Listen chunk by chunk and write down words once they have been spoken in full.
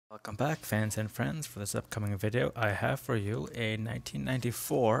Welcome back, fans and friends. For this upcoming video, I have for you a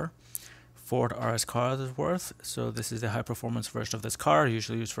 1994 Ford RS Cosworth. So this is the high performance version of this car,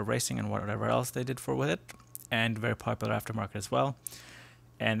 usually used for racing and whatever else they did with it, and very popular aftermarket as well.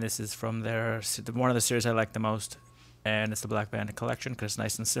 And this is from one of the series I like the most, and it's the Black Bandit collection because it's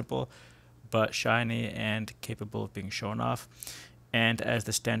nice and simple, but shiny and capable of being shown off. And as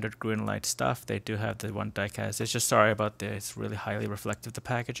the standard Greenlight stuff, they do have the one diecast. It's just sorry about this, it's really highly reflective, the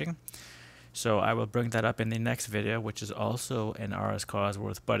packaging. So I will bring that up in the next video, which is also an RS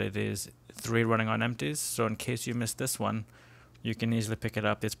Cosworth, but it is 3 running on empties. So in case you missed this one, you can easily pick it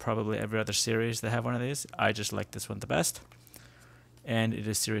up. It's probably every other series that have one of these. I just like this one the best. And it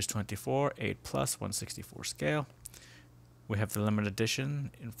is Series 24, 8 plus, 1/64 scale. We have the limited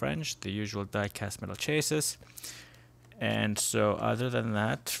edition in French, the usual die-cast metal chassis. And so other than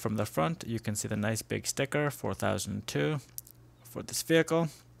that, from the front, you can see the nice big sticker, 4002 for this vehicle.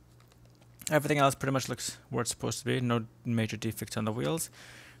 Everything else pretty much looks where it's supposed to be. No major defects on the wheels.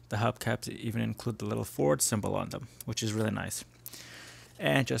 The hubcaps even include the little Ford symbol on them, which is really nice.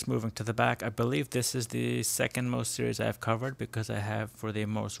 And just moving to the back, I believe this is the second most series I've covered because I have, for the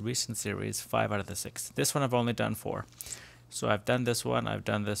most recent series, 5 out of the 6. This one I've only done 4. So I've done this one, I've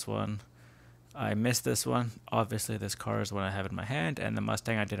done this one. I missed this one. Obviously, this car is what I have in my hand, and the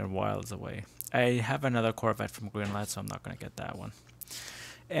Mustang I did in Wilds away. I have another Corvette from Greenlight, so I'm not going to get that one.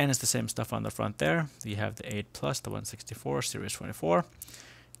 And it's the same stuff on the front there. You have the 8 plus, the 1/64, Series 24.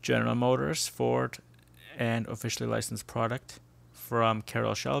 General Motors, Ford, and officially licensed product from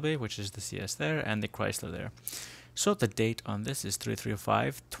Carroll Shelby, which is the CS there, and the Chrysler there. So the date on this is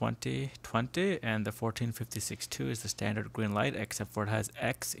 3/3/5/2020, and the 1456-2 is the standard Greenlight, except for it has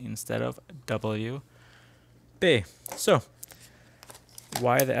X instead of WB. So,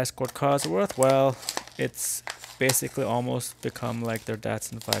 why the Escort Cosworth? Well, it's basically almost become like their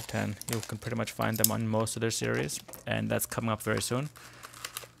Datsun 510. You can pretty much find them on most of their series, and that's coming up very soon.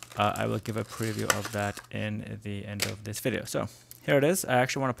 I will give a preview of that in the end of this video. So, here it is. I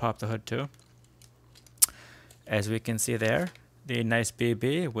actually want to pop the hood too. As we can see there, the nice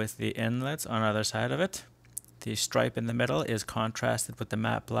BB with the inlets on either side of it. The stripe in the middle is contrasted with the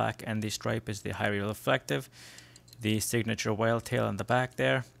matte black, and the stripe is the highly reflective. The signature whale tail on the back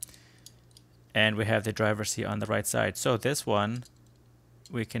there. And we have the driver's seat on the right side. So this one,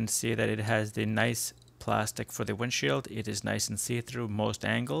 we can see that it has the nice plastic for the windshield. It is nice and see-through most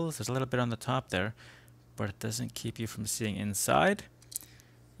angles. There's a little bit on the top there, but it doesn't keep you from seeing inside.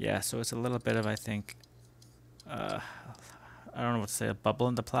 Yeah, so it's a little bit of, I think, I don't know what to say, a bubble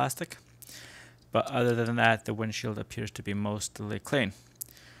in the plastic. But other than that, the windshield appears to be mostly clean.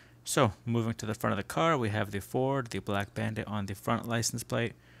 So, moving to the front of the car, we have the Ford, the Black Bandit on the front license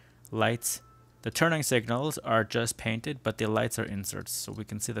plate. Lights. The turning signals are just painted, but the lights are inserts. So we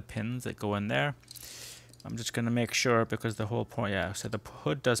can see the pins that go in there. I'm just going to make sure because the whole point, yeah, so the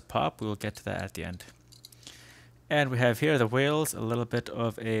hood does pop. We will get to that at the end. And we have here the wheels, a little bit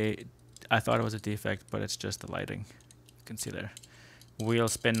of a, I thought it was a defect, but it's just the lighting. You can see there.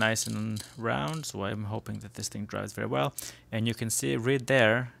 Wheels spin nice and round, so I'm hoping that this thing drives very well. And you can see, read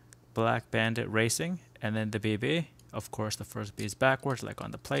there, Black Bandit Racing, and then the BB. Of course, the first B is backwards, like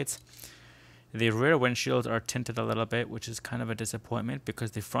on the plates. The rear windshields are tinted a little bit, which is kind of a disappointment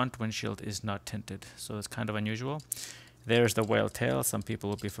because the front windshield is not tinted, so it's kind of unusual. There's the whale tail. Some people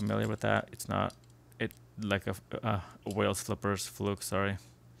will be familiar with that. It's not, it like a whale's flippers fluke, sorry.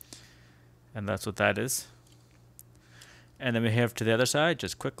 And that's what that is. And then we have to the other side,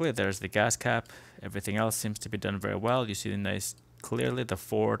 just quickly, there's the gas cap. Everything else seems to be done very well. You see the nice, clearly the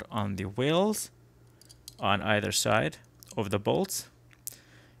Ford on the wheels on either side of the bolts.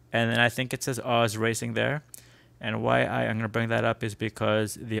 And then I think it says Oz Racing there. And why I'm going to bring that up is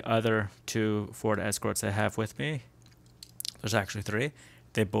because the other 2 Ford Escorts I have with me, there's actually 3,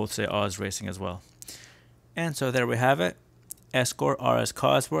 they both say Oz Racing as well. And so there we have it. Escort RS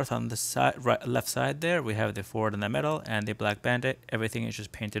Cosworth on the side, left side there. We have the Ford in the middle and the Black Bandit. Everything is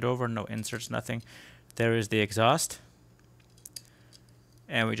just painted over, no inserts, nothing. There is the exhaust.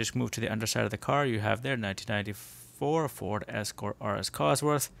 And we just move to the underside of the car. You have there 1994 Ford Escort RS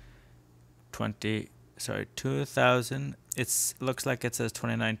Cosworth. 2000. It looks like it says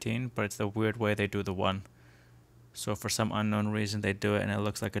 2019, but it's the weird way they do the 1. So for some unknown reason they do it and it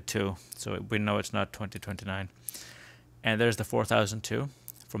looks like a 2. So we know it's not 2029. And there's the 4002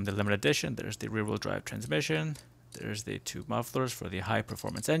 from the limited edition. There's the rear-wheel drive transmission. There's the 2 mufflers for the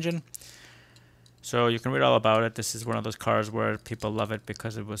high-performance engine. So you can read all about it. This is one of those cars where people love it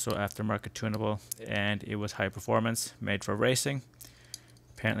because it was so aftermarket tunable and it was high performance, made for racing.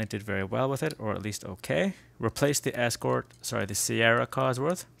 Apparently did very well with it, or at least okay. Replaced the Escort, sorry, the Sierra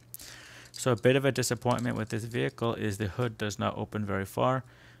Cosworth. So a bit of a disappointment with this vehicle is the hood does not open very far.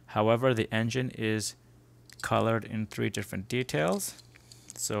 However, the engine is colored in 3 different details.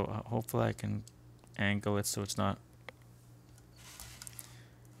 So hopefully I can angle it so it's not.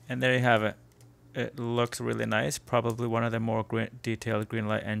 And there you have it. It looks really nice. Probably one of the more detailed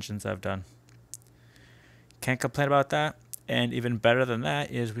Greenlight engines I've done. Can't complain about that. And even better than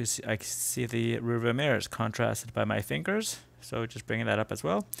that is I see the rearview mirrors contrasted by my fingers. So just bringing that up as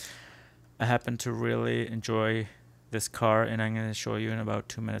well. I happen to really enjoy this car, and I'm going to show you in about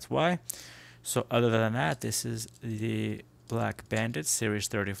 2 minutes why. So other than that, this is the black Bandit Series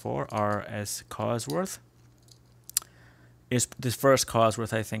 34 RS Cosworth. Is this first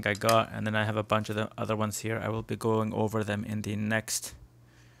Cosworth I think I got, and then I have a bunch of the other ones here. I will be going over them in the next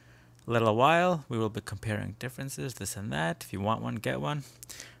little while. We will be comparing differences, this and that. If you want one, get one.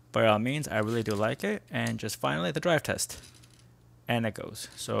 By all means, I really do like it. And just finally, the drive test. And it goes.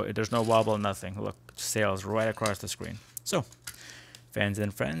 So there's no wobble, nothing. Look, it sails right across the screen. So, fans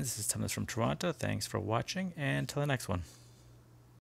and friends, this is Thomas from Toronto. Thanks for watching, and till the next one.